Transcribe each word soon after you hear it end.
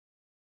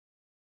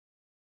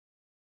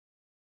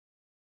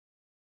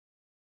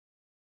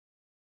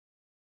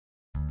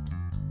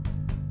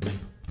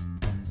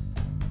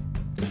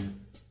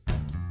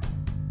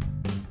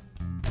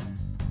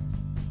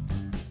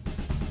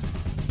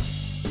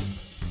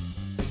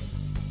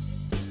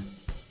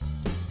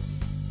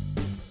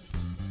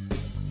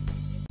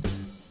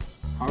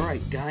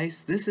Alright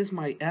guys, this is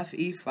my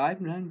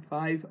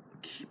FE595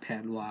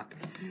 keypad lock.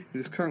 It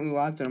is currently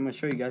locked and I'm going to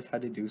show you guys how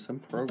to do some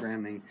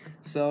programming.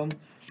 So,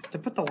 to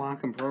put the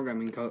lock in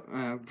programming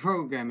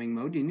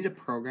mode, you need a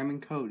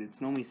programming code.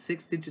 It's normally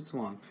 6 digits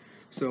long.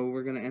 So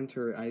we're going to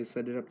enter, I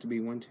set it up to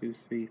be 1, 2,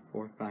 3,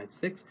 4, 5,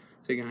 6.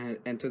 So you're going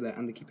to enter that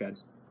on the keypad.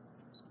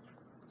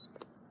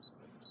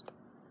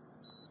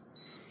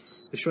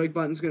 The strike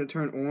button is going to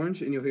turn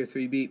orange and you'll hear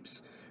 3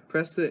 beeps.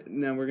 Press it,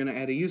 now we're going to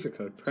add a user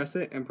code. Press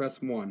it and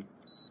press 1.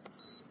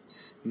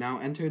 Now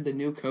enter the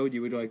new code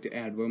you would like to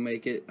add. We'll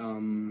make it,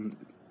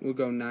 we'll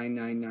go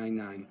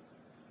 9999.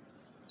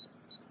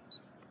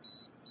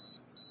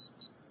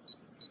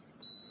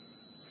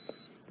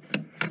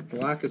 The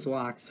lock is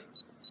locked.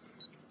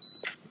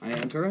 I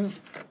enter it,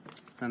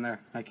 and there,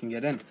 I can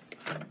get in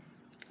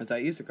with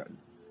that user code.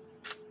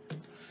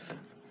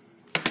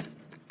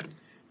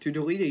 To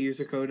delete a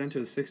user code, enter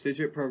the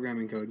 6-digit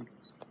programming code.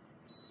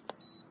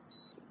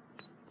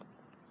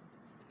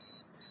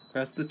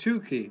 Press the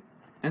 2 key.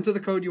 Enter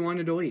the code you want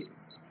to delete.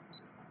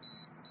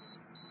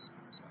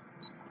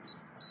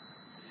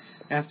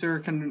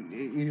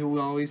 You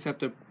will always have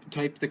to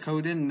type the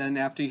code in, and then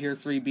after you hear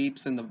 3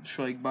 beeps and the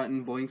strike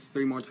button blinks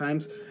 3 more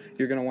times,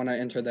 you're going to want to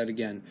enter that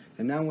again.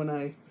 And now when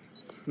I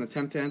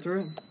attempt to enter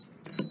it,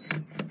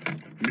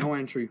 no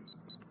entry.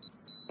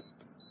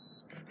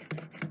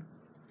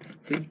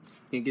 See?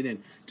 Can't get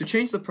in. To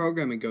change the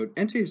programming code,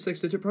 enter your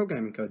 6-digit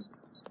programming code.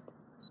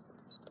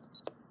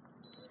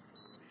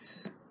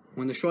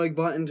 When the strike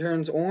button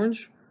turns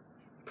orange,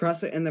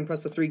 press it and then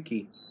press the 3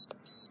 key.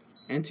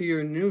 Enter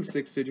your new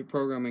 6-digit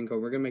programming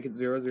code. We're going to make it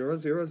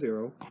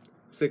 0000,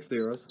 6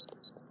 zeros.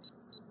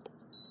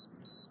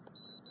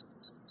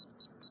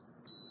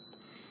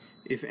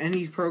 If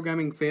any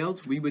programming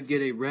failed, we would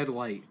get a red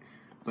light.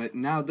 But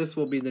now this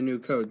will be the new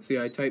code. See,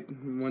 I type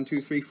 1,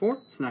 2, 3, 4.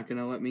 It's not going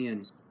to let me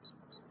in.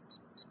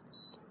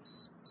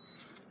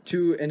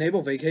 To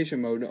enable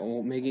vacation mode,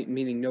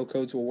 meaning no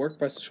codes will work,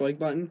 press the strike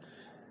button.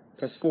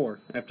 Press 4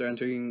 after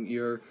entering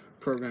your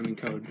programming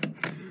code.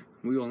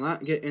 We will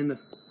not get in the...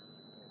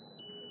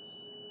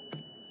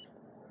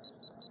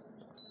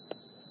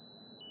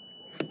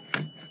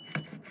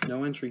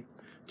 No entry.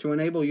 To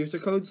enable user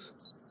codes,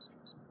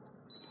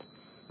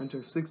 enter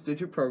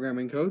 6-digit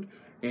programming code,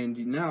 and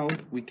now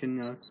we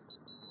can,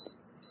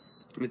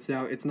 it's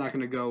not going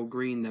to go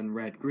green then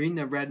red. Green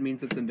then red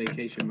means it's in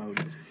vacation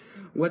mode.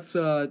 Let's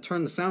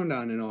turn the sound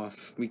on and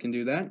off. We can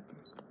do that.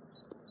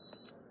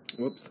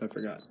 Whoops, I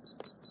forgot.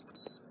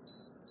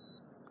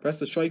 Press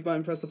the strike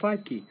button, press the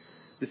 5 key.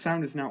 The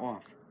sound is now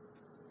off.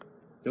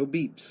 No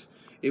beeps.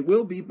 It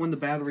will beep when the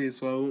battery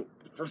is low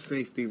for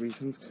safety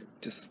reasons.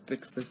 Just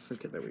fix this.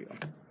 Okay, there we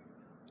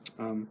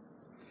go.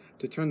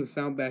 To turn the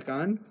sound back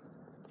on,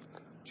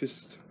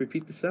 just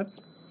repeat the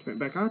steps. Turn it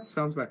back on,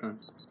 sound's back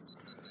on.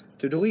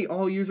 To delete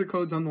all user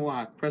codes on the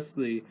lock, press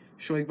the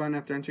strike button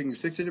after entering your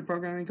 6-digit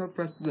programming code.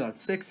 Press the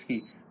 6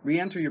 key.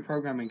 Re-enter your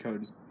programming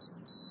code.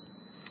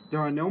 There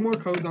are no more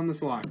codes on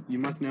this lock. You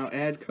must now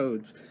add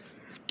codes.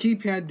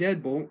 Keypad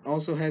deadbolt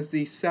also has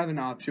the 7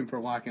 option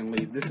for lock and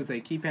leave. This is a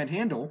keypad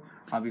handle.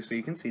 Obviously,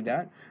 you can see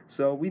that.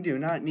 So we do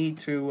not need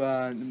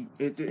to.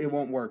 It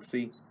won't work.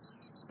 See.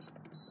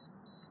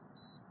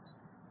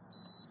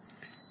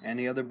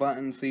 Any other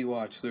button? See,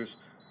 watch. There's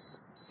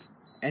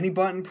any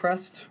button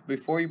pressed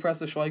before you press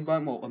the strike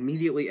button will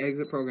immediately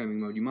exit programming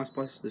mode. You must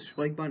press the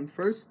strike button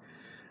first.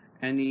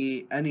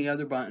 Any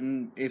other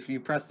button, if you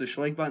press the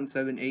strike button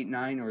 7, 8,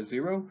 9, or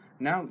 0,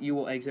 now you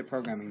will exit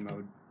programming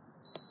mode.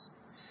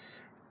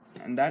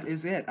 And that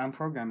is it on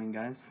programming,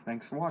 guys.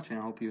 Thanks for watching.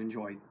 I hope you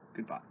enjoyed.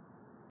 Goodbye.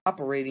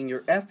 Operating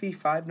your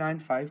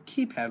FE595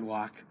 keypad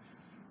lock.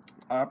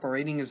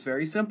 Operating is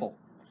very simple.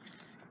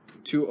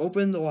 To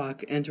open the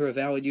lock, enter a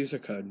valid user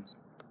code.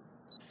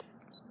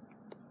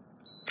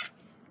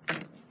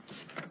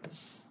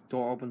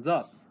 Door opens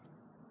up.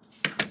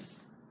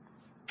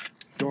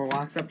 Door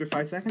locks after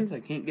 5 seconds. I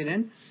can't get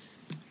in.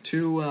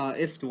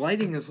 If the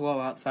lighting is low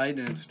outside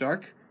and it's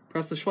dark,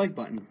 press the strike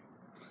button.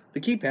 The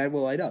keypad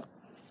will light up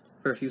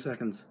for a few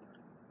seconds.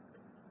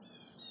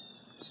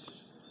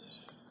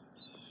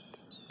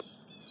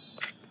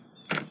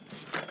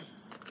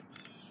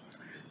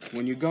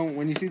 When you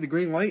see the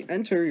green light,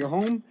 enter your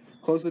home,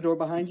 close the door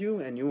behind you,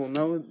 and you will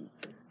know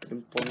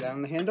to pull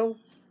down the handle.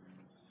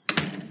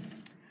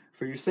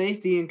 For your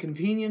safety and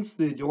convenience,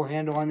 the door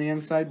handle on the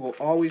inside will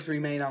always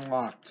remain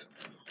unlocked.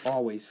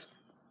 Always.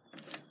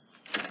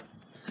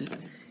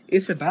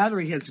 If a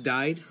battery has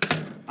died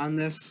on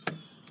this,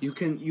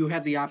 you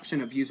have the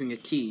option of using a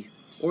key.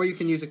 Or you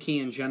can use a key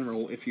in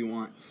general if you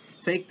want.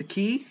 Take the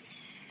key,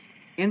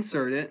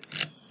 insert it,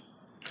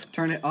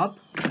 turn it up.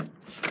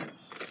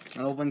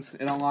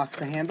 It unlocks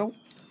the handle,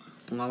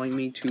 allowing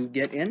me to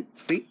get in.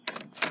 See?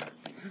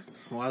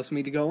 Allows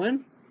me to go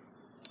in.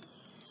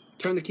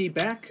 Turn the key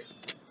back,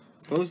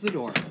 close the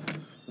door.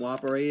 We'll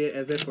operate it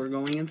as if we're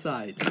going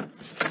inside.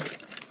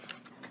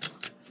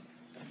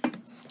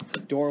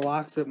 Door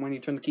locks it when you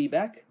turn the key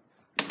back.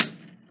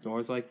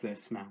 Doors like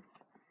this now.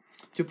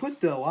 To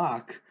put the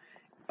lock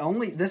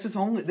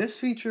This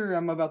feature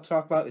I'm about to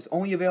talk about is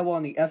only available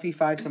on the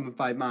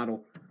FE575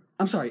 model.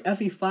 I'm sorry,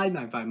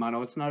 FE595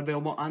 model. It's not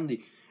available on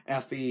the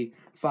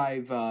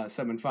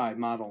FE575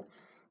 model.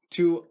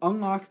 To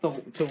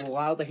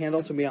allow the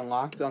handle to be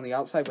unlocked on the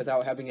outside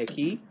without having a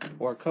key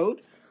or a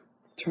code,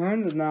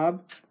 turn the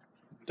knob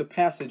to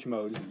passage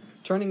mode.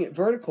 Turning it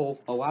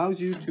vertical allows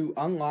you to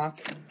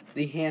unlock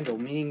the handle,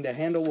 meaning the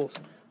handle will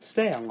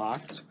stay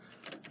unlocked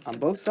on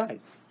both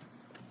sides.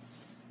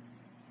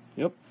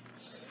 Yep.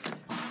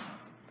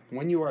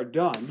 When you are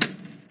done,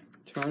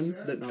 turn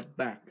the knob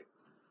back.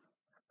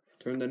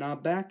 Turn the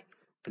knob back,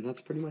 and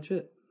that's pretty much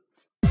it.